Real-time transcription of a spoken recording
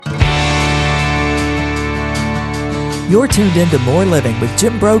You're tuned in to More Living with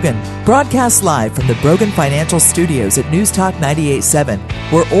Jim Brogan, broadcast live from the Brogan Financial Studios at News Talk 98.7,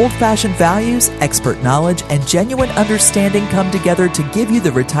 where old-fashioned values, expert knowledge, and genuine understanding come together to give you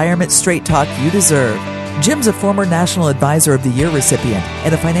the retirement straight talk you deserve. Jim's a former National Advisor of the Year recipient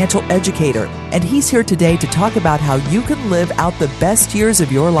and a financial educator, and he's here today to talk about how you can live out the best years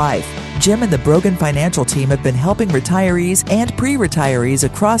of your life. Jim and the Brogan Financial team have been helping retirees and pre-retirees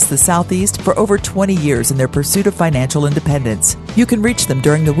across the Southeast for over 20 years in their pursuit of financial independence. You can reach them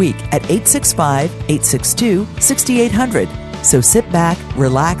during the week at 865-862-6800. So sit back,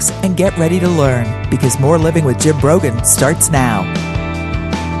 relax, and get ready to learn, because More Living with Jim Brogan starts now.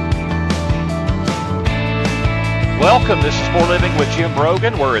 Welcome. This is More Living with Jim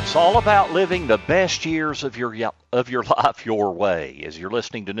Brogan, where it's all about living the best years of your life your way. As you're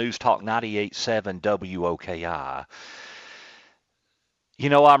listening to News Talk 98.7 WOKI, you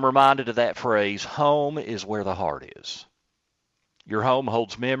know, I'm reminded of that phrase, home is where the heart is. Your home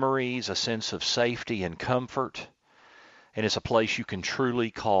holds memories, a sense of safety and comfort, and it's a place you can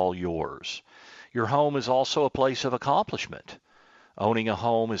truly call yours. Your home is also a place of accomplishment. Owning a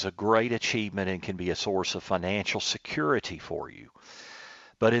home is a great achievement and can be a source of financial security for you.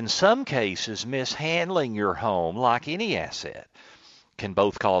 But in some cases, mishandling your home, like any asset, can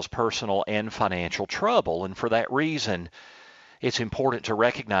both cause personal and financial trouble. And for that reason, it's important to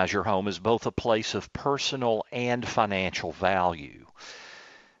recognize your home as both a place of personal and financial value.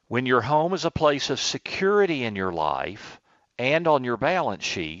 When your home is a place of security in your life and on your balance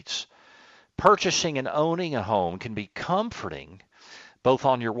sheets, purchasing and owning a home can be comforting both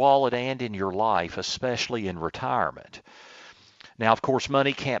on your wallet and in your life, especially in retirement. Now, of course,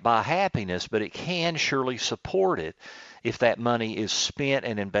 money can't buy happiness, but it can surely support it if that money is spent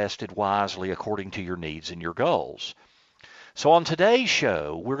and invested wisely according to your needs and your goals. So on today's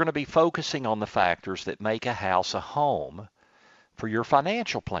show, we're going to be focusing on the factors that make a house a home for your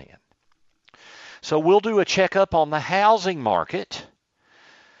financial plan. So we'll do a checkup on the housing market.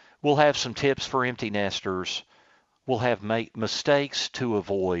 We'll have some tips for empty nesters. We'll have mistakes to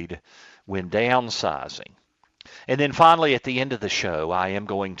avoid when downsizing. And then finally, at the end of the show, I am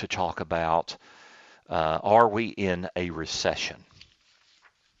going to talk about, are we in a recession?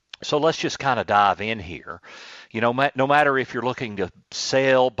 So let's just kind of dive in here. You know, no matter if you're looking to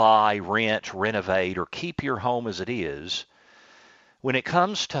sell, buy, rent, renovate, or keep your home as it is, when it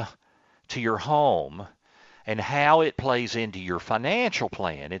comes to your home and how it plays into your financial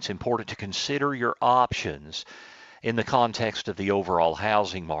plan, it's important to consider your options in the context of the overall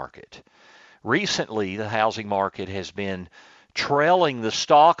housing market. Recently, the housing market has been trailing the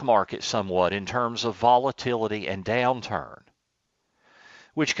stock market somewhat in terms of volatility and downturn,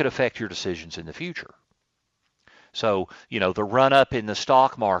 which could affect your decisions in the future. So, you know, the run-up in the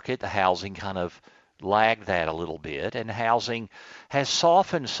stock market, the housing kind of lagged that a little bit, and housing has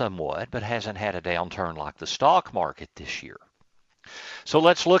softened somewhat, but hasn't had a downturn like the stock market this year. So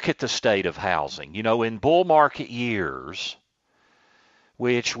let's look at the state of housing. You know, in bull market years,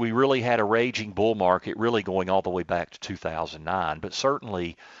 which we really had a raging bull market really going all the way back to 2009, but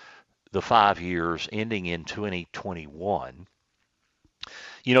certainly the 5 years ending in 2021,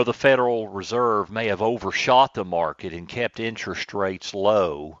 you know, the Federal Reserve may have overshot the market and kept interest rates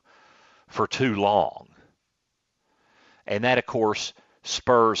low for too long. And that, of course,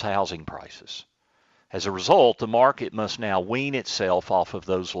 spurs housing prices. As a result, the market must now wean itself off of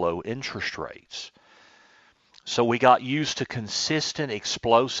those low interest rates. So we got used to consistent,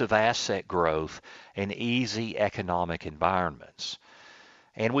 explosive asset growth and easy economic environments.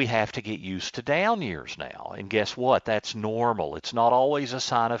 And we have to get used to down years now. And guess what? That's normal. It's not always a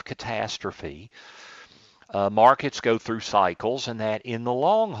sign of catastrophe. Markets go through cycles, and that in the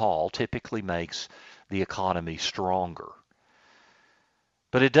long haul typically makes the economy stronger.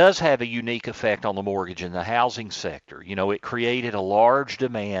 But it does have a unique effect on the mortgage and the housing sector. You know, it created a large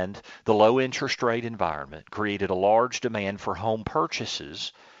demand, the low interest rate environment created a large demand for home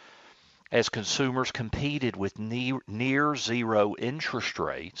purchases as consumers competed with near zero interest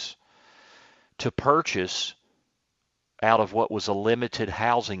rates to purchase out of what was a limited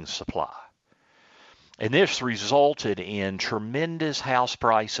housing supply. And this resulted in tremendous house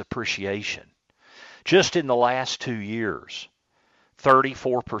price appreciation. Just in the last 2 years,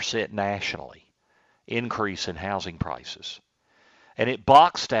 34% nationally increase in housing prices. And it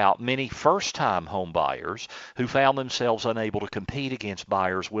boxed out many first-time home buyers who found themselves unable to compete against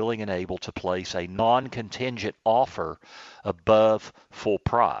buyers willing and able to place a non-contingent offer above full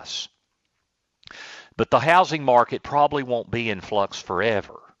price. But the housing market probably won't be in flux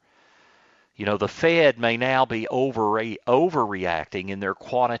forever. You know, the Fed may now be overreacting in their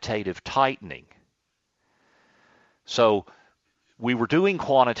quantitative tightening. So we were doing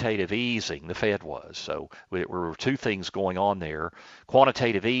quantitative easing, the Fed was. So there were two things going on there.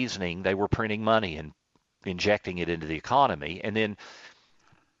 Quantitative easing, they were printing money and injecting it into the economy. And then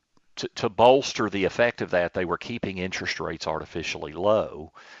to bolster the effect of that, they were keeping interest rates artificially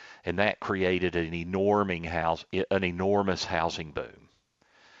low. And that created an enormous housing boom.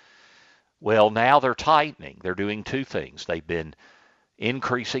 Well, now they're tightening. They're doing two things. They've been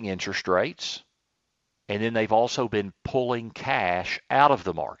increasing interest rates, and then they've also been pulling cash out of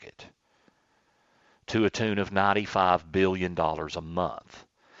the market to a tune of $95 billion a month.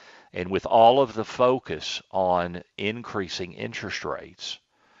 And with all of the focus on increasing interest rates,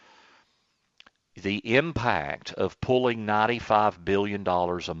 the impact of pulling $95 billion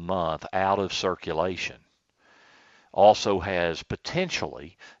a month out of circulation also has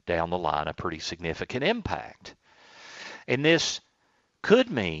potentially, down the line, a pretty significant impact. And this could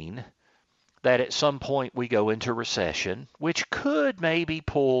mean that at some point we go into recession, which could maybe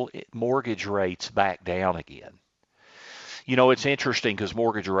pull mortgage rates back down again. You know, it's interesting because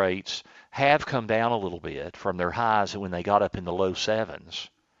mortgage rates have come down a little bit from their highs when they got up in the low sevens.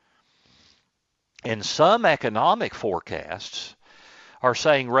 And some economic forecasts are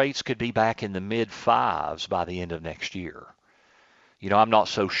saying rates could be back in the mid fives by the end of next year. You know, I'm not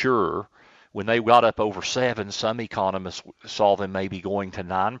so sure. When they got up over 7, some economists saw them maybe going to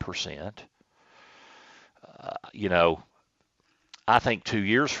 9%. You know, I think 2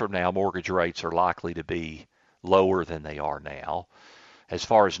 years from now, mortgage rates are likely to be lower than they are now. As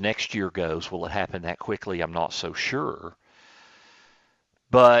far as next year goes, will it happen that quickly? I'm not so sure.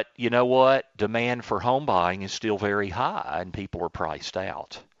 But you know what? Demand for home buying is still very high, and people are priced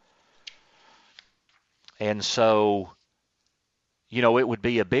out. And so, you know, it would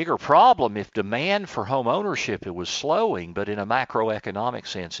be a bigger problem if demand for home ownership was slowing, but in a macroeconomic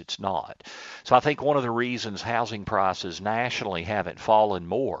sense, it's not. So I think one of the reasons housing prices nationally haven't fallen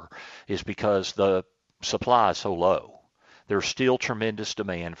more is because the supply is so low. There's still tremendous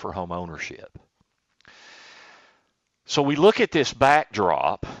demand for home ownership. So we look at this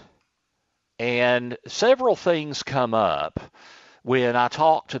backdrop, and several things come up when I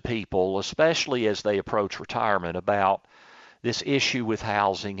talk to people, especially as they approach retirement, about this issue with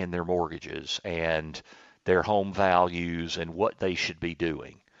housing and their mortgages and their home values and what they should be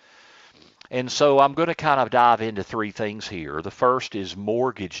doing. And so I'm going to kind of dive into three things here. The first is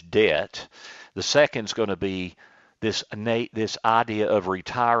mortgage debt. The second is going to be this idea of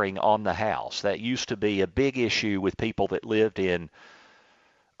retiring on the house. That used to be a big issue with people that lived in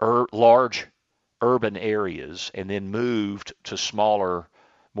large urban areas and then moved to smaller,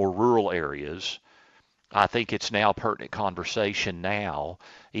 more rural areas. I think it's now pertinent conversation now,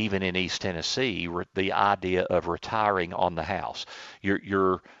 even in East Tennessee, the idea of retiring on the house.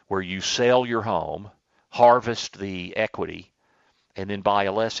 You're where you sell your home, harvest the equity, and then buy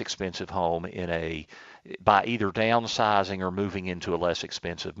a less expensive home by either downsizing or moving into a less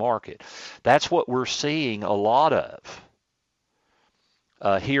expensive market. That's what we're seeing a lot of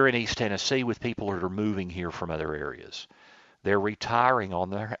here in East Tennessee with people that are moving here from other areas. They're retiring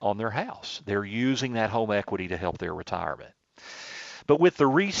on their house. They're using that home equity to help their retirement. But with the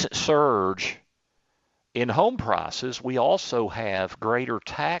recent surge in home prices, we also have greater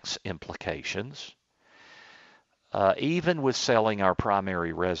tax implications, even with selling our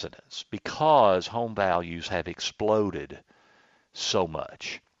primary residence, because home values have exploded so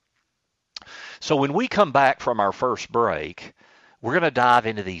much. So when we come back from our first break, we're going to dive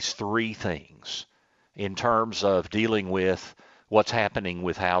into these three things in terms of dealing with what's happening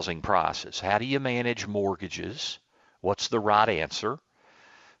with housing prices. How do you manage mortgages? What's the right answer?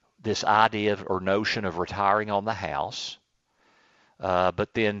 This idea or notion of retiring on the house.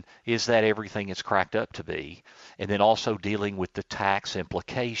 But then, is that everything it's cracked up to be? And then also dealing with the tax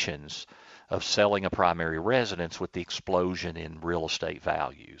implications of selling a primary residence with the explosion in real estate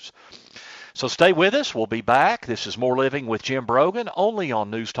values. So stay with us. We'll be back. This is More Living with Jim Brogan, only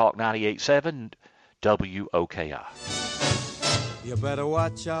on News Talk 98.7 WOKI. You better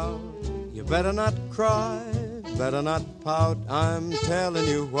watch out. You better not cry. Better not pout. I'm telling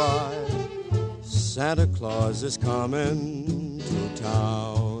you why. Santa Claus is coming to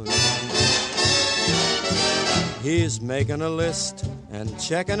town. He's making a list and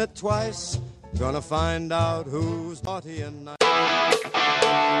checking it twice. Gonna find out who's naughty and nice.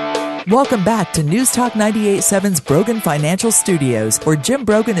 Welcome back to News Talk 98.7's Brogan Financial Studios, where Jim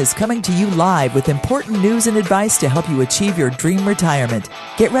Brogan is coming to you live with important news and advice to help you achieve your dream retirement.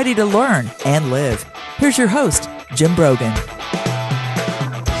 Get ready to learn and live. Here's your host, Jim Brogan.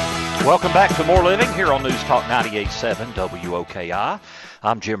 Welcome back to More Living here on News Talk 98.7 WOKI.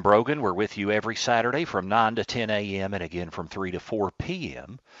 I'm Jim Brogan. We're with you every Saturday from 9 to 10 a.m. and again from 3 to 4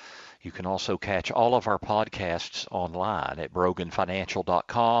 p.m. You can also catch all of our podcasts online at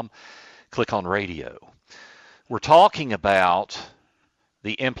broganfinancial.com. Click on radio. We're talking about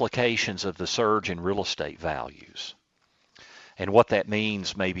the implications of the surge in real estate values and what that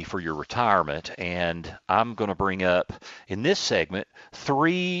means maybe for your retirement. And I'm going to bring up in this segment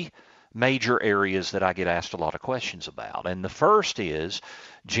 3 major areas that I get asked a lot of questions about. And the first is,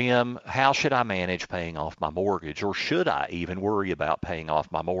 Jim, how should I manage paying off my mortgage, or should I even worry about paying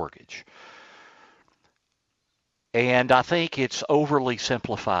off my mortgage? And I think it's overly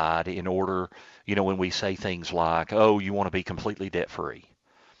simplified in order, when we say things like, oh, you want to be completely debt free.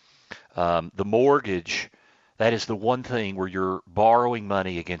 The mortgage, that is the one thing where you're borrowing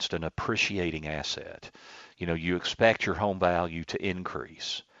money against an appreciating asset. You expect your home value to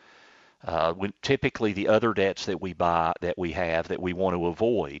increase. When typically the other debts that we buy, that we have, that we want to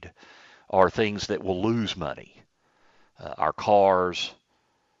avoid are things that will lose money. Our cars,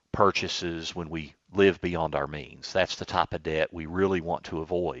 purchases when we live beyond our means. That's the type of debt we really want to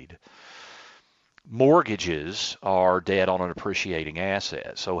avoid. Mortgages are debt on an appreciating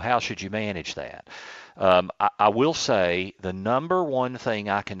asset. So how should you manage that? I will say the number one thing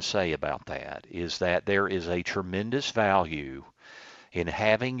I can say about that is that there is a tremendous value in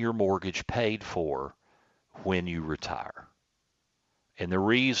having your mortgage paid for when you retire. And the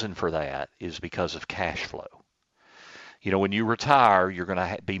reason for that is because of cash flow. When you retire, you're going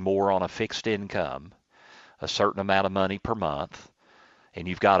to be more on a fixed income, a certain amount of money per month, and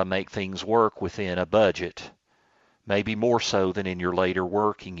you've got to make things work within a budget, maybe more so than in your later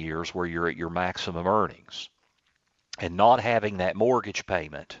working years where you're at your maximum earnings. And not having that mortgage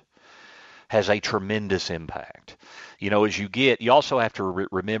payment has a tremendous impact. As you also have to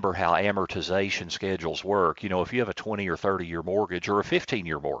remember how amortization schedules work. If you have a 20 or 30-year mortgage or a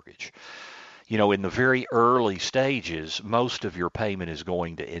 15-year mortgage, in the very early stages, most of your payment is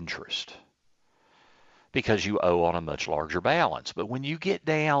going to interest because you owe on a much larger balance. But when you get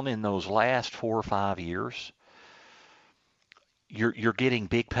down in those last 4 or 5 years, you're getting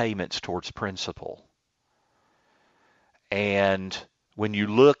big payments towards principal. And when you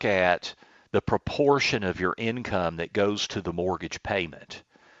look at the proportion of your income that goes to the mortgage payment,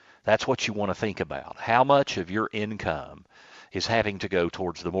 that's what you want to think about. How much of your income is having to go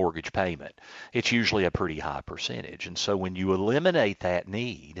towards the mortgage payment? It's usually a pretty high percentage. And so when you eliminate that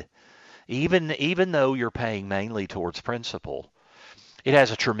need, even though you're paying mainly towards principal, it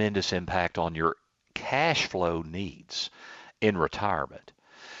has a tremendous impact on your cash flow needs in retirement.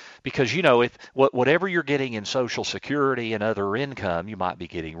 Because, if whatever you're getting in Social Security and other income, you might be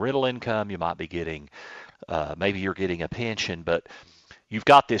getting rental income, you might be getting, maybe you're getting a pension, but you've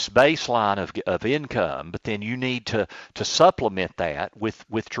got this baseline of income, but then you need to supplement that with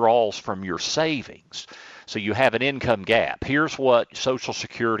withdrawals from your savings. So you have an income gap. Here's what Social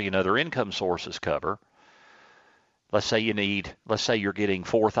Security and other income sources cover. Let's say you're getting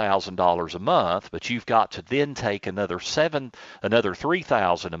 $4,000 a month, but you've got to then take another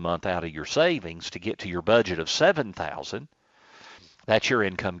 $3,000 a month out of your savings to get to your budget of $7,000. That's your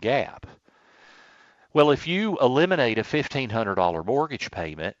income gap. Well, if you eliminate a $1,500 mortgage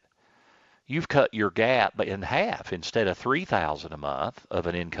payment, you've cut your gap in half. Instead of $3,000 a month of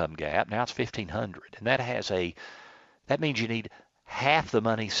an income gap, now it's $1,500, and that means you need half the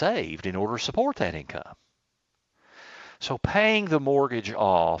money saved in order to support that income. So paying the mortgage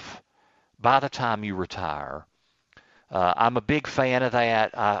off by the time you retire, I'm a big fan of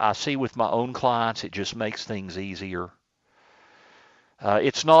that. I see with my own clients, it just makes things easier.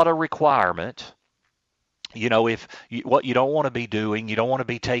 It's not a requirement. What you don't want to be doing, you don't want to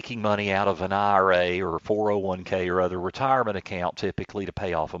be taking money out of an IRA or a 401k or other retirement account typically to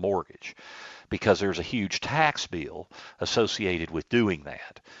pay off a mortgage, because there's a huge tax bill associated with doing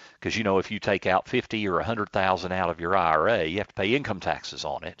that. Because, if you take out $50,000 or $100,000 out of your IRA, you have to pay income taxes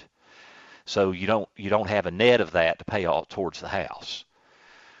on it. So you don't have a net of that to pay off towards the house.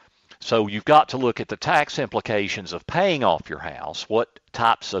 So you've got to look at the tax implications of paying off your house. What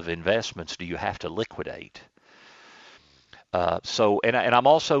types of investments do you have to liquidate? And I'm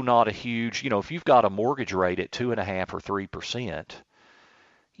also not a huge, if you've got a mortgage rate at 2.5% or 3%,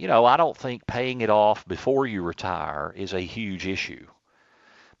 I don't think paying it off before you retire is a huge issue.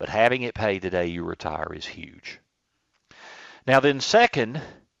 But having it paid the day you retire is huge. Now then, second,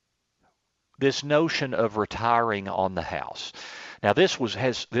 this notion of retiring on the house. Now this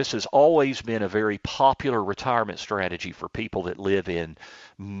has always been a very popular retirement strategy for people that live in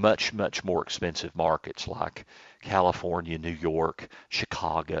much, much more expensive markets like California, New York,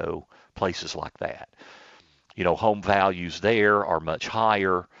 Chicago, places like that. Home values there are much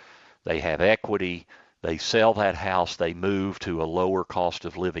higher. They have equity. They sell that house. They move to a lower cost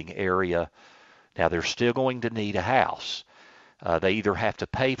of living area. Now, they're still going to need a house. They either have to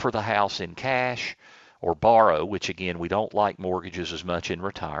pay for the house in cash or borrow, which again, we don't like mortgages as much in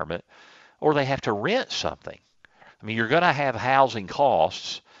retirement, or they have to rent something. I mean, you're going to have housing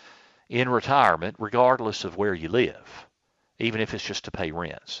costs in retirement regardless of where you live, even if it's just to pay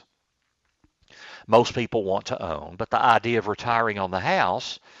rents. Most people want to own, but the idea of retiring on the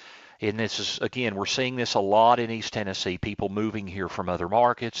house, and this is, again, we're seeing this a lot in East Tennessee, people moving here from other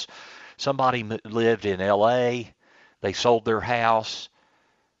markets. Somebody lived in LA, they sold their house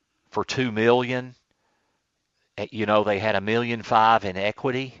for $2 million. They had $1.5 million in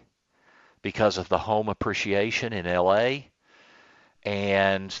equity because of the home appreciation in LA,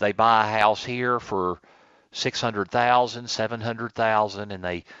 and they buy a house here for $600,000, $700,000,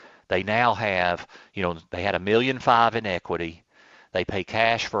 and they now have, they had $1.5 million in equity. They pay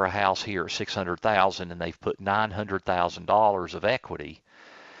cash for a house here at $600,000, and they've put $900,000 of equity.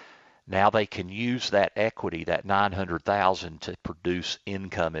 Now they can use that equity, that $900,000, to produce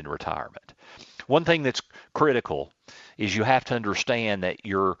income in retirement. One thing that's critical is you have to understand that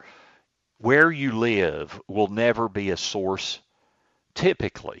where you live will never be a source,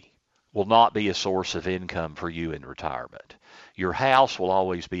 typically, will not be a source of income for you in retirement. Your house will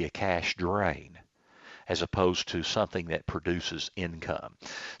always be a cash drain as opposed to something that produces income.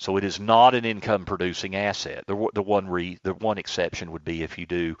 So it is not an income producing asset. The one exception would be if you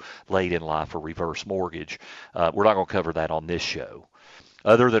do late in life a reverse mortgage. We're not going to cover that on this show.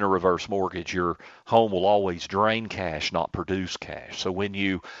 Other than a reverse mortgage, your home will always drain cash, not produce cash. So when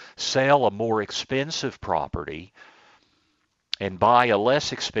you sell a more expensive property and buy a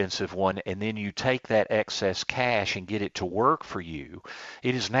less expensive one, and then you take that excess cash and get it to work for you,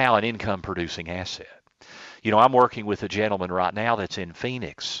 it is now an income producing asset. I'm working with a gentleman right now that's in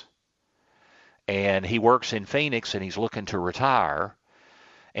Phoenix, and he works in Phoenix and he's looking to retire,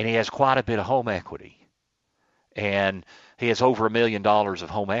 and he has quite a bit of home equity, and he has over $1 million of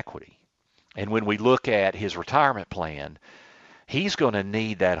home equity. And when we look at his retirement plan, he's going to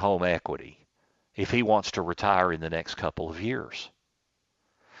need that home equity if he wants to retire in the next couple of years.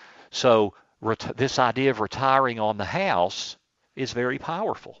 So this idea of retiring on the house is very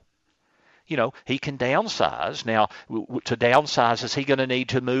powerful. He can downsize. Now, to downsize, is he going to need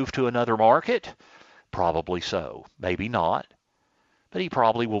to move to another market? Probably so. Maybe not. But he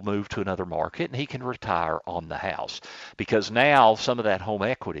probably will move to another market, and he can retire on the house because now some of that home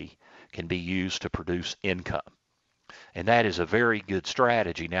equity can be used to produce income. And that is a very good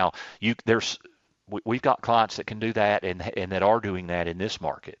strategy. Now, we've got clients that can do that and that are doing that in this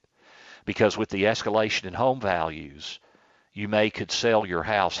market, because with the escalation in home values, you could sell your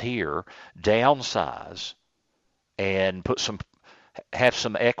house here, downsize, and have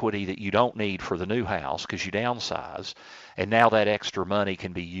some equity that you don't need for the new house because you downsize, and now that extra money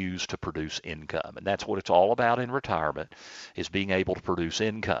can be used to produce income. And that's what it's all about in retirement, is being able to produce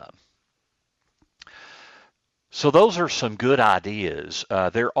income. So those are some good ideas.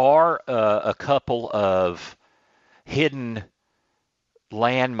 There are a couple of hidden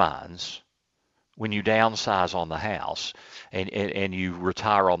landmines when you downsize on the house and you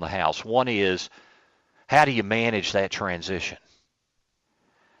retire on the house. One is, how do you manage that transition?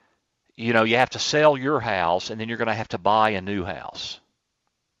 You have to sell your house, and then you're going to have to buy a new house.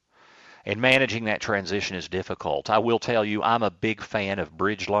 And managing that transition is difficult. I will tell you, I'm a big fan of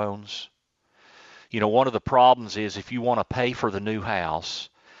bridge loans. One of the problems is if you want to pay for the new house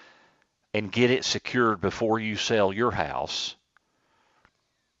and get it secured before you sell your house,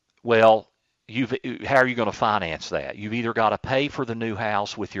 well, how are you going to finance that? You've either got to pay for the new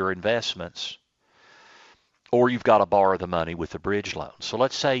house with your investments, or you've got to borrow the money with the bridge loan. So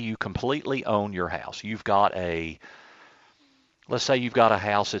let's say you completely own your house. Let's say you've got a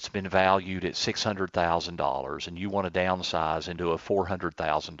house that's been valued at $600,000, and you want to downsize into a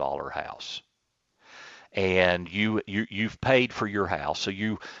 $400,000 house. And you've paid for your house, so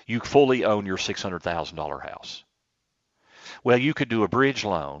you fully own your $600,000 house. Well, you could do a bridge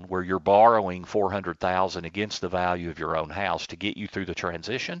loan where you're borrowing $400,000 against the value of your own house to get you through the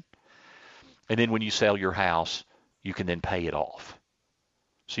transition. And then when you sell your house, you can then pay it off.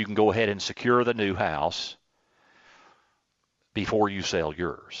 So you can go ahead and secure the new house before you sell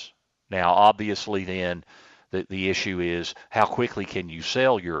yours. Now, obviously then the issue is, how quickly can you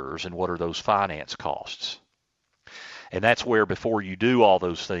sell yours, and what are those finance costs? And that's where, before you do all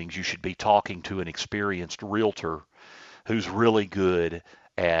those things, you should be talking to an experienced realtor who's really good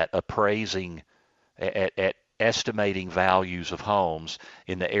at appraising, at estimating values of homes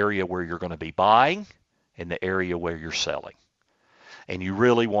in the area where you're going to be buying in the area where you're selling. And you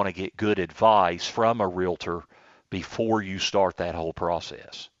really want to get good advice from a realtor before you start that whole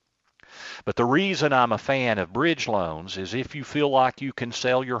process. But the reason I'm a fan of bridge loans is if you feel like you can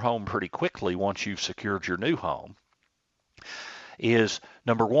sell your home pretty quickly once you've secured your new home, is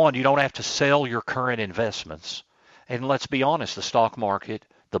number one, you don't have to sell your current investments. And let's be honest, the stock market,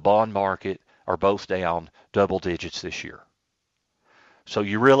 the bond market are both down double digits this year. So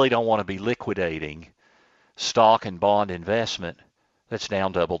you really don't want to be liquidating stock and bond investment that's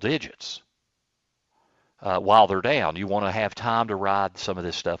down double digits while they're down. You want to have time to ride some of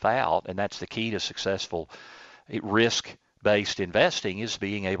this stuff out, and that's the key to successful risk-based investing, is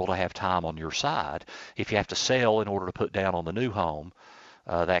being able to have time on your side. If you have to sell in order to put down on the new home,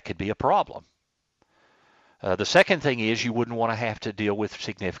 that could be a problem. The second thing is you wouldn't want to have to deal with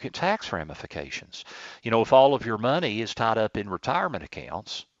significant tax ramifications. You know, if all of your money is tied up in retirement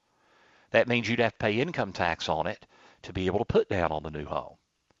accounts, that means you'd have to pay income tax on it to be able to put down on the new home.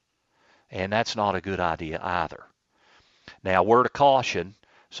 And that's not a good idea either. Now, word of caution,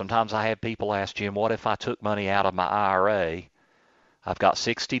 sometimes I have people ask, Jim, what if I took money out of my IRA? I've got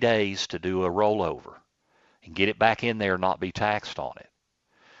 60 days to do a rollover and get it back in there and not be taxed on it.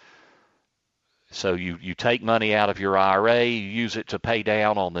 So you take money out of your IRA, you use it to pay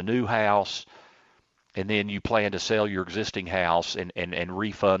down on the new house, and then you plan to sell your existing house and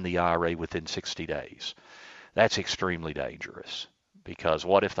refund the IRA within 60 days. That's extremely dangerous, because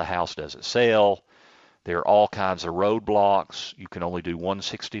what if the house doesn't sell? There are all kinds of roadblocks. You can only do one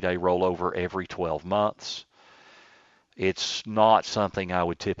 60-day rollover every 12 months. It's not something I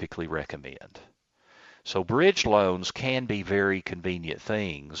would typically recommend. So bridge loans can be very convenient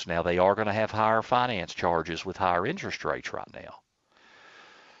things. Now, they are going to have higher finance charges with higher interest rates right now.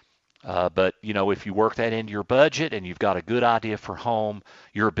 But, you know, if you work that into your budget and you've got a good idea for home,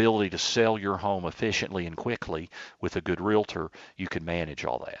 your ability to sell your home efficiently and quickly with a good realtor, you can manage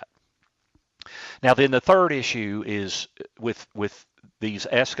all that. Now, then the third issue is with these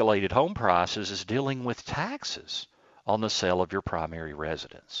escalated home prices is dealing with taxes on the sale of your primary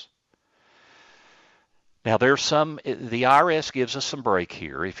residence. Now, the IRS gives us some break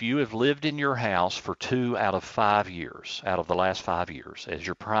here. If you have lived in your house for 2 out of 5 years, out of the last 5 years, as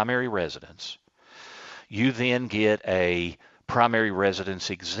your primary residence, you then get a primary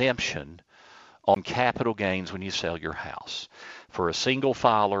residence exemption on capital gains when you sell your house. For a single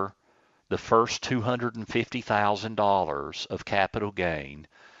filer, the first $250,000 of capital gain,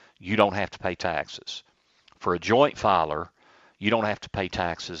 you don't have to pay taxes. For a joint filer, you don't have to pay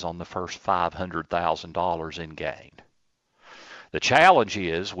taxes on the first $500,000 in gain. The challenge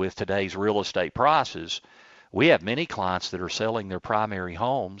is, with today's real estate prices, we have many clients that are selling their primary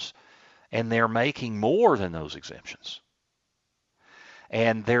homes and they're making more than those exemptions.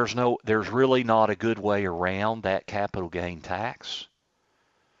 And there's really not a good way around that capital gain tax.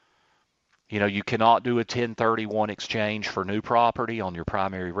 You know, you cannot do a 1031 exchange for new property on your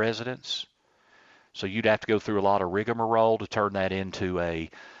primary residence. So you'd have to go through a lot of rigmarole to turn that into a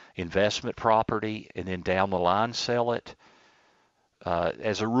investment property and then down the line sell it.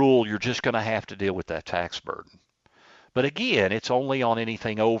 As a rule, you're just going to have to deal with that tax burden. But again, it's only on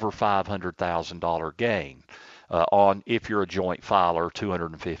anything over $500,000 gain. If you're a joint filer,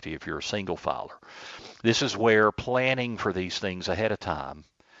 $250 if you're a single filer. This is where planning for these things ahead of time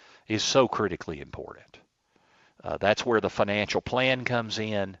is so critically important. That's where the financial plan comes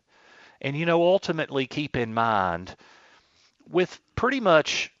in. And, you know, ultimately keep in mind, with pretty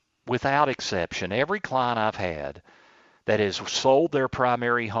much without exception, every client I've had that has sold their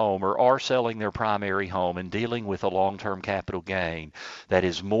primary home or are selling their primary home and dealing with a long-term capital gain that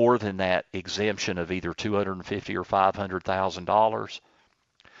is more than that exemption of either $250,000 or $500,000,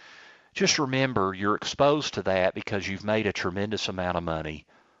 just remember you're exposed to that because you've made a tremendous amount of money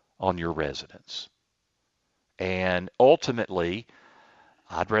on your residence. And ultimately,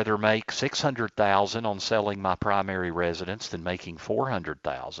 I'd rather make $600,000 on selling my primary residence than making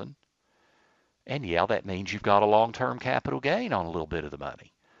 $400,000. And yeah, that means you've got a long-term capital gain on a little bit of the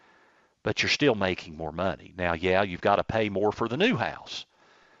money, but you're still making more money. Now, yeah, you've got to pay more for the new house,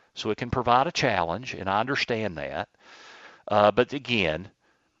 so it can provide a challenge, and I understand that. But again,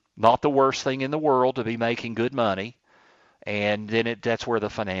 not the worst thing in the world to be making good money, and then that's where the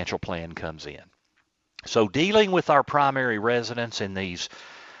financial plan comes in. So dealing with our primary residence in these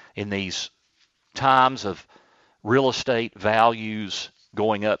times of real estate values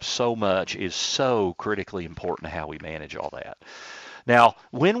going up so much is so critically important how we manage all that. Now,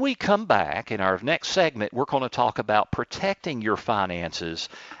 when we come back in our next segment, we're going to talk about protecting your finances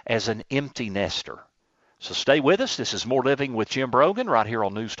as an empty nester. So stay with us. This is More Living with Jim Brogan right here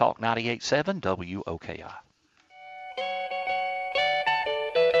on News Talk 98.7 WOKI.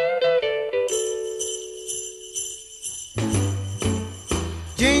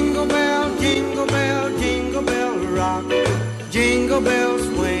 Jingle bell, jingle bell, jingle bell rock. Jingle bells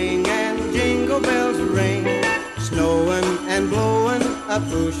swing and jingle bells ring. Snowing and blowing up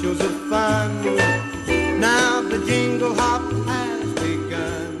bushels of fun. Now the jingle hop has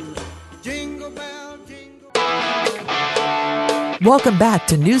begun. Jingle bell, jingle bell. Welcome back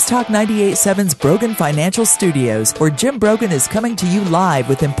to News Talk 98.7's Brogan Financial Studios, where Jim Brogan is coming to you live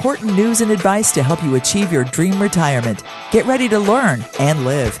with important news and advice to help you achieve your dream retirement. Get ready to learn and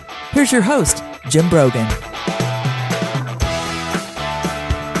live. Here's your host, Jim Brogan.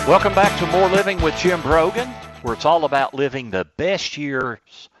 Welcome back to More Living with Jim Brogan, where it's all about living the best years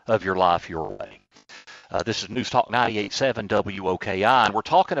of your life your way. This is News Talk 98.7 WOKI, and we're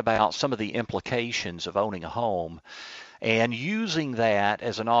talking about some of the implications of owning a home and using that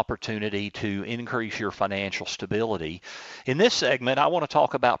as an opportunity to increase your financial stability. In this segment, I want to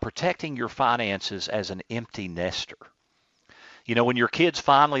talk about protecting your finances as an empty nester. You know, when your kids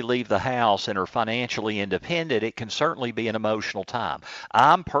finally leave the house and are financially independent, it can certainly be an emotional time.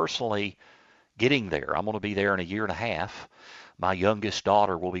 I'm personally getting there. I'm going to be there in a year and a half. My youngest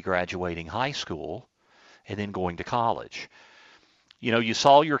daughter will be graduating high school and then going to college. You know, you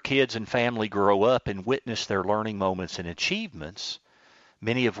saw your kids and family grow up and witness their learning moments and achievements,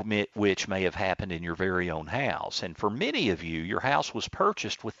 many of which may have happened in your very own house. And for many of you, your house was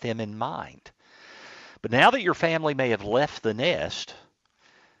purchased with them in mind. But now that your family may have left the nest,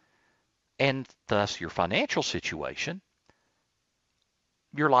 and thus your financial situation,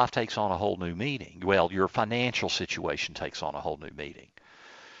 your life takes on a whole new meaning. Well, your financial situation takes on a whole new meaning.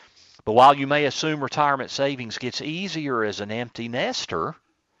 But while you may assume retirement savings gets easier as an empty nester,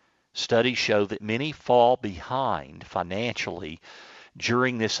 studies show that many fall behind financially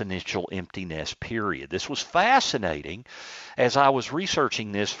during this initial empty nest period. This was fascinating as I was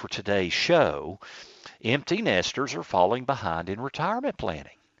researching this for today's show. Empty nesters are falling behind in retirement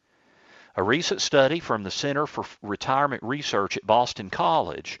planning. A recent study from the Center for Retirement Research at Boston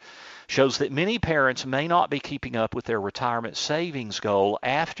College shows that many parents may not be keeping up with their retirement savings goal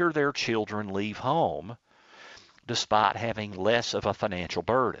after their children leave home, despite having less of a financial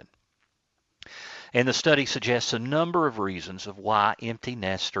burden. And the study suggests a number of reasons of why empty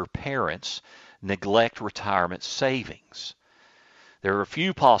nester parents neglect retirement savings. There are a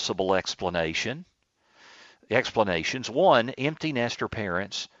few possible explanations. One, empty nester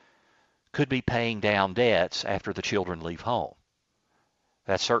parents could be paying down debts after the children leave home.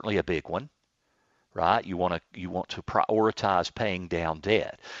 That's certainly a big one, right? You want to prioritize paying down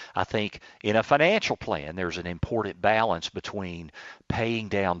debt. I think in a financial plan, there's an important balance between paying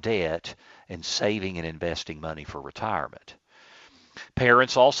down debt and saving and investing money for retirement.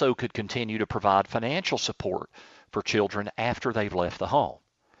 Parents also could continue to provide financial support for children after they've left the home.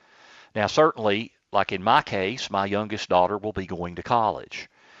 Now, certainly, like in my case, my youngest daughter will be going to college,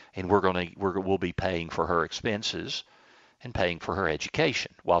 and we'll be paying for her expenses and paying for her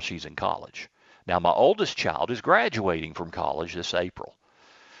education while she's in college. Now, my oldest child is graduating from college this April.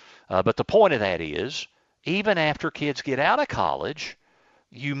 But the point of that is, even after kids get out of college,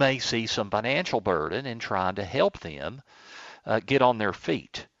 you may see some financial burden in trying to help them get on their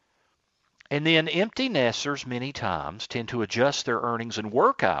feet. And then empty nesters many times tend to adjust their earnings and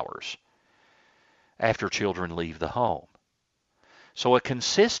work hours after children leave the home. So a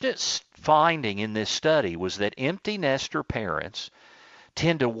consistent finding in this study was that empty nester parents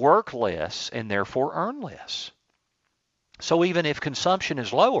tend to work less and therefore earn less. So even if consumption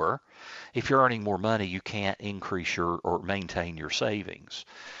is lower, if you're earning more money, you can't increase or maintain your savings.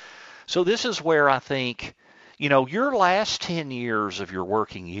 So this is where I think, you know, your last 10 years of your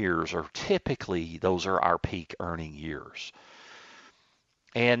working years are typically, those are our peak earning years.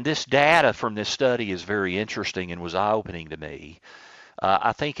 And this data from this study is very interesting and was eye-opening to me.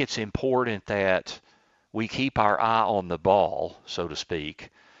 I think it's important that we keep our eye on the ball, so to speak,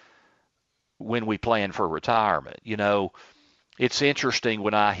 when we plan for retirement. You know, it's interesting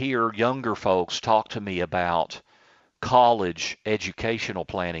when I hear younger folks talk to me about college educational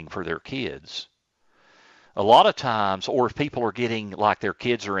planning for their kids. A lot of times, or if people are getting, like their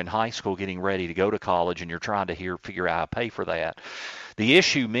kids are in high school getting ready to go to college and you're trying to figure out how to pay for that, the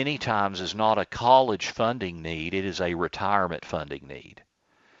issue many times is not a college funding need, it is a retirement funding need.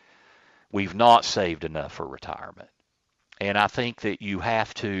 We've not saved enough for retirement. And I think that you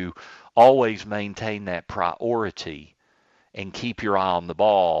have to always maintain that priority and keep your eye on the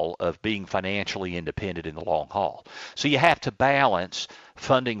ball of being financially independent in the long haul. So you have to balance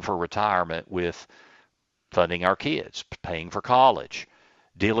funding for retirement with funding our kids, paying for college,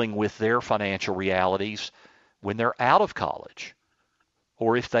 dealing with their financial realities when they're out of college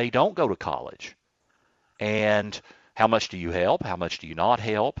or if they don't go to college. And how much do you help? How much do you not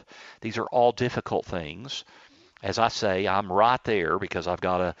help? These are all difficult things. As I say, I'm right there because I've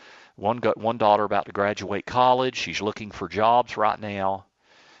got one daughter about to graduate college. She's looking for jobs right now,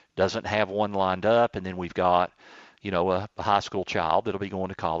 doesn't have one lined up, and then we've got, a high school child that'll be going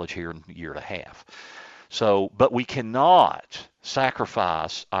to college here in a year and a half. So, but we cannot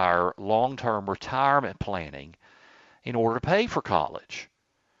sacrifice our long-term retirement planning in order to pay for college.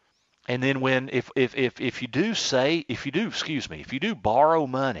 And then if you do borrow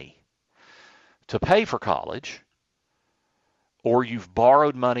money to pay for college, or you've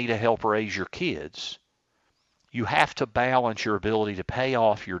borrowed money to help raise your kids, you have to balance your ability to pay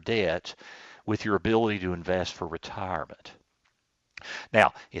off your debt with your ability to invest for retirement.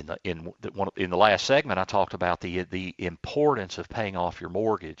 Now, in the last segment, I talked about the importance of paying off your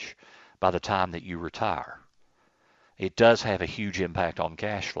mortgage by the time that you retire. It does have a huge impact on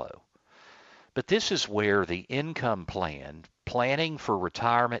cash flow. But this is where the income planning for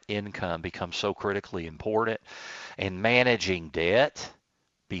retirement income becomes so critically important, and managing debt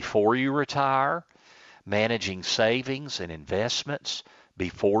before you retire, managing savings and investments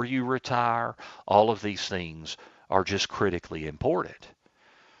before you retire, all of these things are just critically important.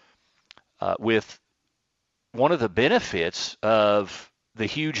 With one of the benefits of the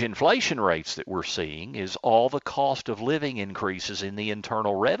huge inflation rates that we're seeing is all the cost of living increases in the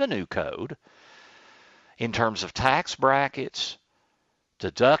Internal Revenue Code in terms of tax brackets,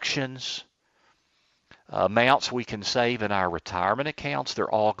 deductions, amounts we can save in our retirement accounts. They're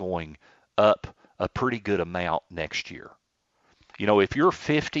all going up a pretty good amount next year. If you're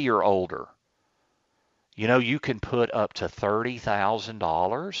 50 or older, you can put up to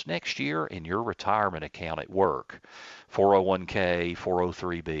 $30,000 next year in your retirement account at work, 401k,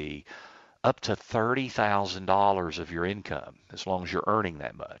 403b, up to $30,000 of your income, as long as you're earning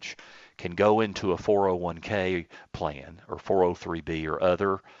that much, can go into a 401k plan or 403b or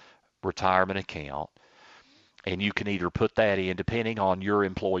other retirement account, and you can either put that in, depending on your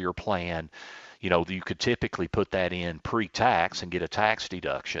employer plan, you could typically put that in pre-tax and get a tax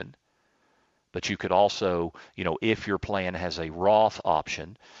deduction. But you could also, if your plan has a Roth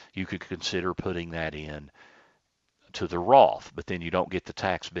option, you could consider putting that in to the Roth, but then you don't get the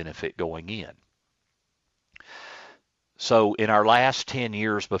tax benefit going in. So in our last 10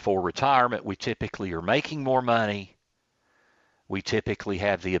 years before retirement, we typically are making more money. We typically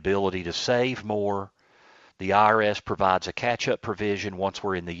have the ability to save more. The IRS provides a catch-up provision once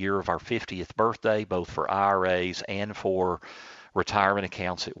we're in the year of our 50th birthday, both for IRAs and for retirement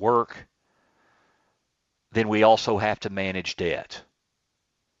accounts at work. Then we also have to manage debt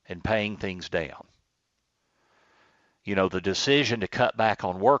and paying things down. The decision to cut back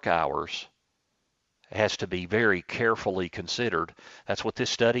on work hours has to be very carefully considered. That's what this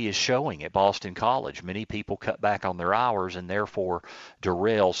study is showing at Boston College. Many people cut back on their hours and therefore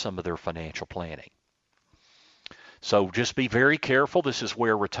derail some of their financial planning. So just be very careful. This is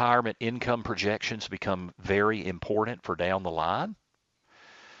where retirement income projections become very important for down the line.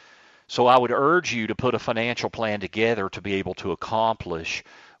 So I would urge you to put a financial plan together to be able to accomplish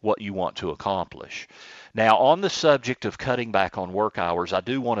what you want to accomplish. Now, on the subject of cutting back on work hours, I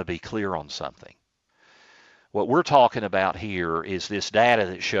do want to be clear on something. What we're talking about here is this data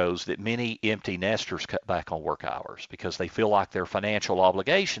that shows that many empty nesters cut back on work hours because they feel like their financial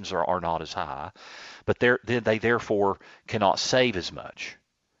obligations are not as high, but they therefore cannot save as much.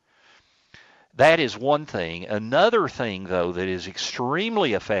 That is one thing. Another thing, though, that is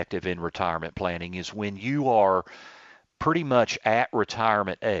extremely effective in retirement planning is when you are pretty much at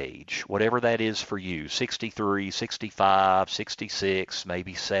retirement age, whatever that is for you, 63, 65, 66,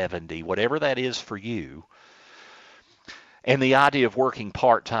 maybe 70, whatever that is for you, and the idea of working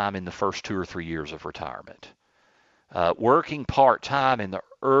part-time in the first 2 or 3 years of retirement. Working part-time in the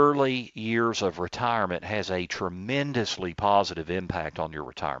early years of retirement has a tremendously positive impact on your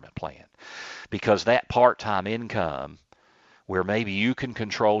retirement plan, because that part-time income, where maybe you can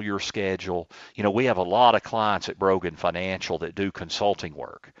control your schedule. We have a lot of clients at Brogan Financial that do consulting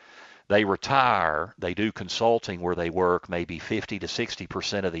work. They retire, they do consulting where they work maybe 50 to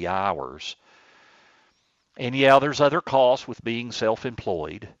 60% of the hours. And yeah, there's other costs with being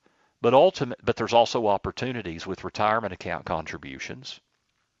self-employed, but there's also opportunities with retirement account contributions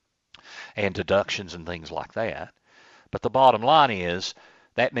and deductions and things like that. But the bottom line is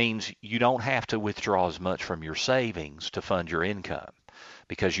that means you don't have to withdraw as much from your savings to fund your income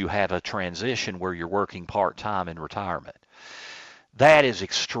because you have a transition where you're working part-time in retirement. That is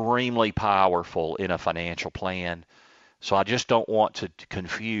extremely powerful in a financial plan. So I just don't want to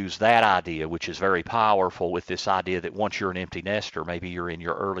confuse that idea, which is very powerful, with this idea that once you're an empty nester, maybe you're in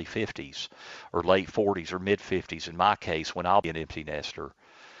your early 50s or late 40s or mid 50s, in my case, when I'll be an empty nester,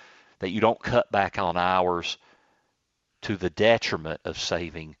 that you don't cut back on hours to the detriment of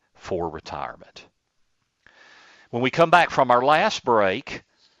saving for retirement. When we come back from our last break,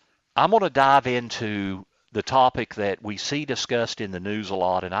 I'm going to dive into the topic that we see discussed in the news a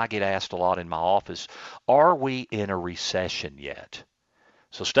lot, and I get asked a lot in my office: are we in a recession yet?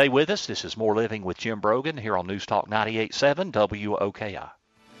 So stay with us. This is More Living with Jim Brogan here on News Talk 98.7 WOKI.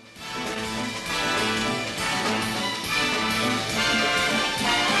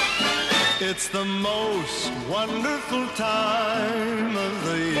 It's the most wonderful time of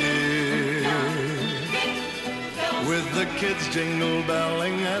the year, with the kids jingle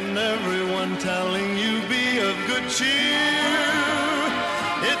belling and everyone telling you be of good cheer.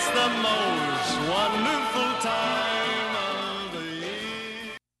 It's the most wonderful time of the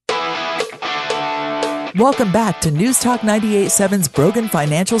year. Welcome back to News Talk 98.7's Brogan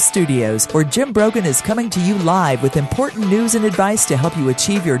Financial Studios, where Jim Brogan is coming to you live with important news and advice to help you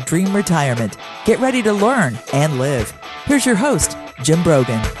achieve your dream retirement. Get ready to learn and live. Here's your host, Jim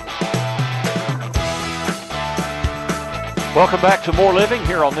Brogan. Welcome back to More Living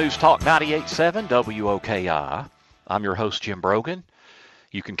here on News Talk 98.7 WOKI. I'm your host, Jim Brogan.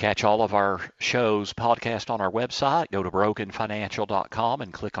 You can catch all of our shows podcast on our website. Go to broganfinancial.com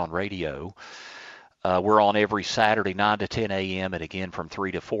and click on radio. We're on every Saturday, 9 to 10 a.m. and again from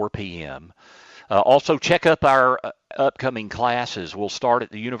 3 to 4 p.m. Also, check up our upcoming classes. We'll start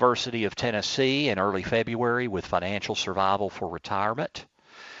at the University of Tennessee in early February with Financial Survival for Retirement.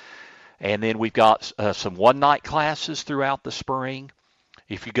 And then we've got some one-night classes throughout the spring.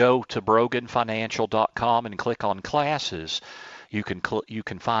 If you go to broganfinancial.com and click on classes, you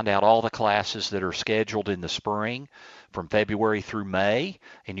can find out all the classes that are scheduled in the spring from February through May,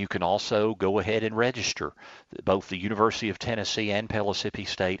 and you can also go ahead and register. Both the University of Tennessee and Pellissippi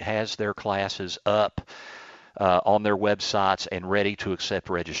State has their classes up on their websites and ready to accept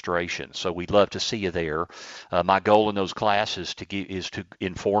registration. So we'd love to see you there. My goal in those classes is to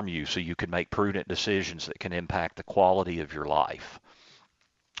inform you so you can make prudent decisions that can impact the quality of your life.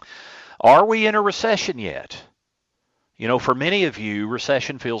 Are we in a recession yet? You know, for many of you,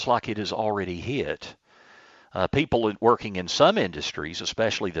 recession feels like it has already hit. People working in some industries,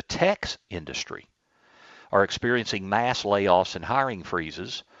 especially the tech industry, are experiencing mass layoffs and hiring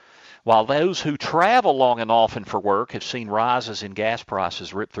freezes, while those who travel long and often for work have seen rises in gas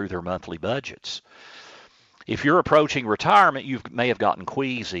prices rip through their monthly budgets. If you're approaching retirement, you may have gotten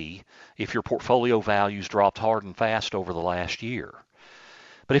queasy if your portfolio values dropped hard and fast over the last year.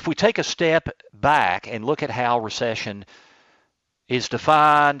 But if we take a step back and look at how recession is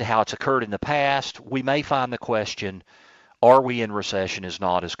defined, how it's occurred in the past, we may find the question, are we in recession, is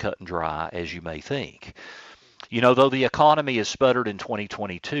not as cut and dry as you may think. You know, though the economy has sputtered in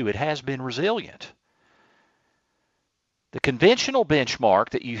 2022, it has been resilient. The conventional benchmark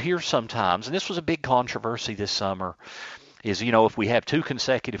that you hear sometimes, and this was a big controversy this summer, is, you know, if we have 2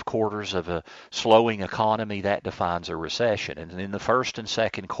 consecutive quarters of a slowing economy, that defines a recession. And in the first and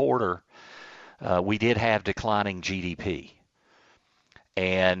second quarter, we did have declining GDP.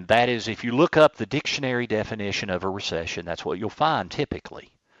 And that is, if you look up the dictionary definition of a recession, that's what you'll find typically.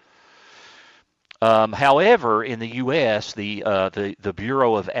 However, in the U.S., the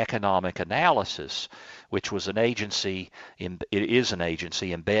Bureau of Economic Analysis, which was an agency, it is an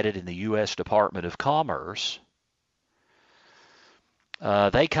agency embedded in the U.S. Department of Commerce,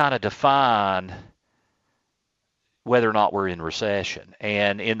 they kind of define whether or not we're in recession.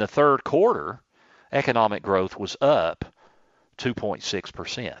 And in the third quarter, economic growth was up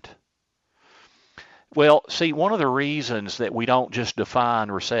 2.6%. Well, see, one of the reasons that we don't just define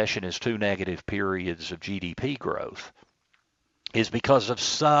recession as 2 negative periods of GDP growth is because of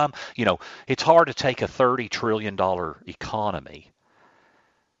some, you know, it's hard to take a $30 trillion economy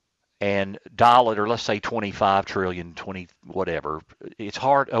and dial it, or let's say 25 trillion, 20, whatever. It's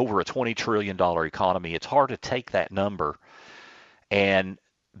hard over a $20 trillion economy. It's hard to take that number and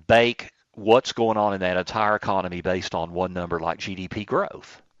bake what's going on in that entire economy based on one number like GDP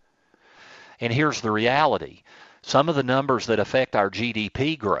growth. And here's the reality. Some of the numbers that affect our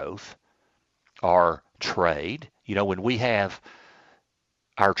GDP growth are trade. You know, when we have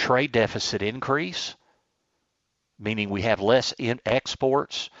our trade deficit increase, meaning we have less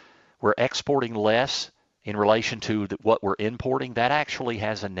exports, we're exporting less in relation to what we're importing, that actually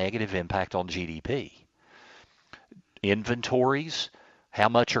has a negative impact on GDP. Inventories How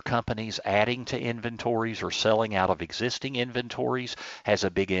much are companies adding to inventories or selling out of existing inventories has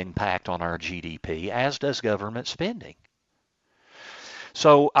a big impact on our GDP, as does government spending.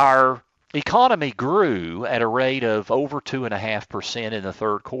 So our economy grew at a rate of over 2.5% in the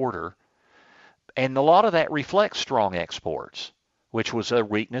third quarter, and a lot of that reflects strong exports, which was a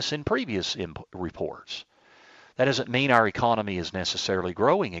weakness in previous reports. That doesn't mean our economy is necessarily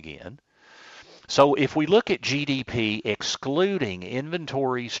growing again. So if we look at GDP excluding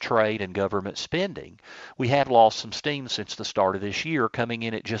inventories, trade, and government spending, we have lost some steam since the start of this year, coming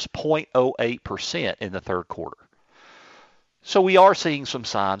in at just 0.08% in the third quarter. So we are seeing some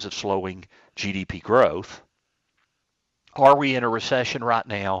signs of slowing GDP growth. Are we in a recession right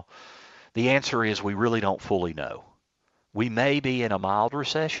now? The answer is we really don't fully know. We may be in a mild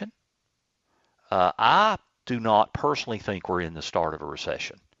recession. I do not personally think we're in the start of a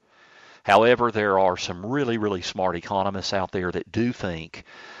recession. However, there are some really, really smart economists out there that do think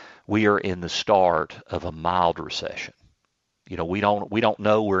we are in the start of a mild recession. You know, we don't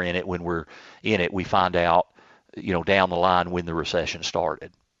know we're in it when we're in it. We find out, you know, down the line when the recession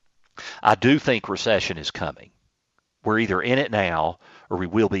started. I do think recession is coming. We're either in it now or we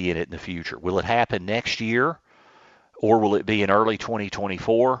will be in it in the future. Will it happen next year or will it be in early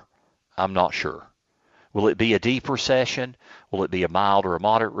 2024? I'm not sure. Will it be a deep recession? Will it be a mild or a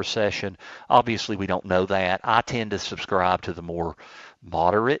moderate recession? Obviously, we don't know that. I tend to subscribe to the more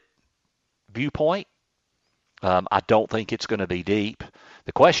moderate viewpoint. I don't think it's going to be deep.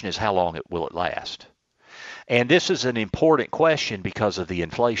 The question is, how long will it last? And this is an important question because of the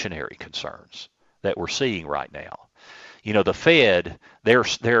inflationary concerns that we're seeing right now. You know, the Fed,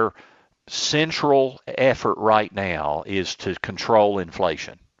 their central effort right now is to control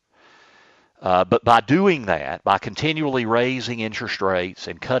inflation. But by doing that, by continually raising interest rates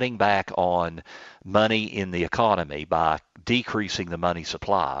and cutting back on money in the economy, by decreasing the money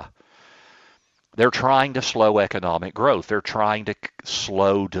supply, they're trying to slow economic growth. They're trying to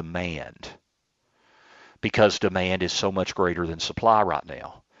slow demand because demand is so much greater than supply right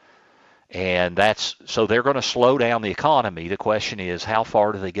now. And so they're going to slow down the economy. The question is, how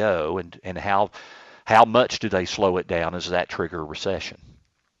far do they go and how much do they slow it down? Does that trigger a recession?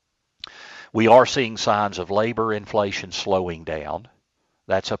 We are seeing signs of labor inflation slowing down.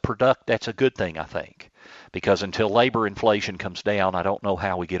 That's a good thing, I think, because until labor inflation comes down, I don't know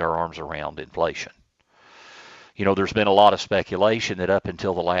how we get our arms around inflation. You know, there's been a lot of speculation that up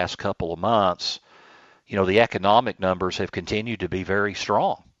until the last couple of months, you know, the economic numbers have continued to be very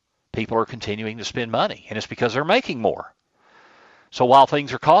strong. People are continuing to spend money, and it's because they're making more. So while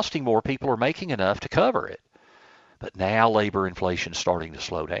things are costing more, people are making enough to cover it. But now labor inflation is starting to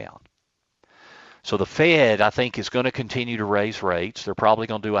slow down. So the Fed, I think, is going to continue to raise rates. They're probably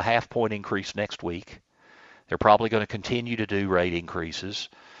going to do a 0.5 point increase next week. They're probably going to continue to do rate increases.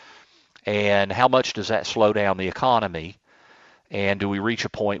 And how much does that slow down the economy? And do we reach a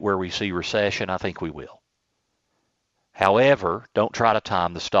point where we see recession? I think we will. However, don't try to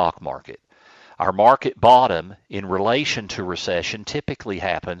time the stock market. Our market bottom in relation to recession typically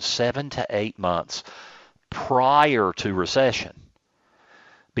happens 7 to 8 months prior to recession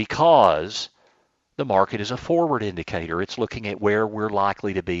because the market is a forward indicator. It's looking at where we're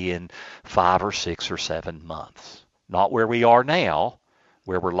likely to be in 5 or 6 or 7 months. Not where we are now,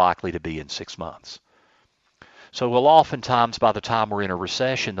 where we're likely to be in 6 months. So we'll oftentimes, by the time we're in a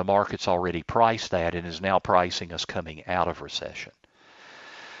recession, the market's already priced that and is now pricing us coming out of recession.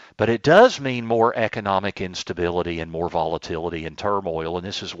 But it does mean more economic instability and more volatility and turmoil, and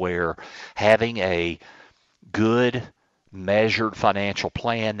this is where having a good measured financial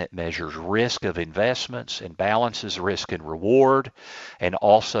plan that measures risk of investments and balances risk and reward and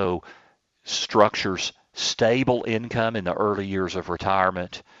also structures stable income in the early years of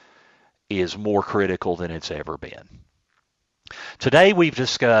retirement is more critical than it's ever been. Today we've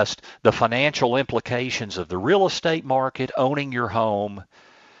discussed the financial implications of the real estate market, owning your home,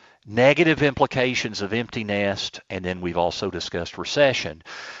 negative implications of empty nest, and then we've also discussed recession,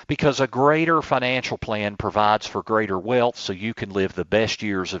 because a greater financial plan provides for greater wealth so you can live the best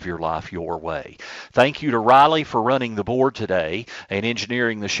years of your life your way. Thank you to Riley for running the board today and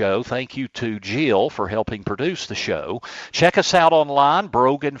engineering the show. Thank you to Jill for helping produce the show. Check us out online,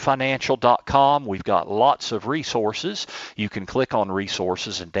 broganfinancial.com. We've got lots of resources. You can click on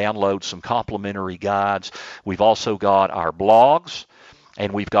resources and download some complimentary guides. We've also got our blogs.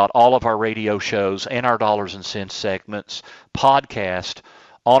 And we've got all of our radio shows and our Dollars and Cents segments podcast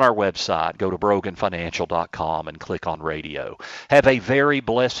on our website. Go to broganfinancial.com and click on radio. Have a very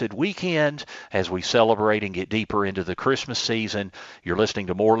blessed weekend as we celebrate and get deeper into the Christmas season. You're listening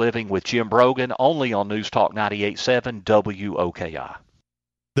to More Living with Jim Brogan, only on News Talk 98.7 WOKI.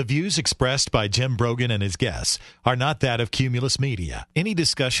 The views expressed by Jim Brogan and his guests are not that of Cumulus Media. Any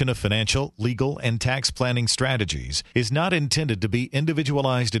discussion of financial, legal, and tax planning strategies is not intended to be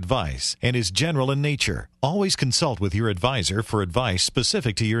individualized advice and is general in nature. Always consult with your advisor for advice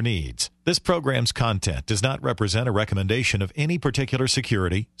specific to your needs. This program's content does not represent a recommendation of any particular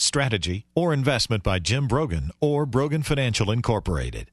security, strategy, or investment by Jim Brogan or Brogan Financial Incorporated.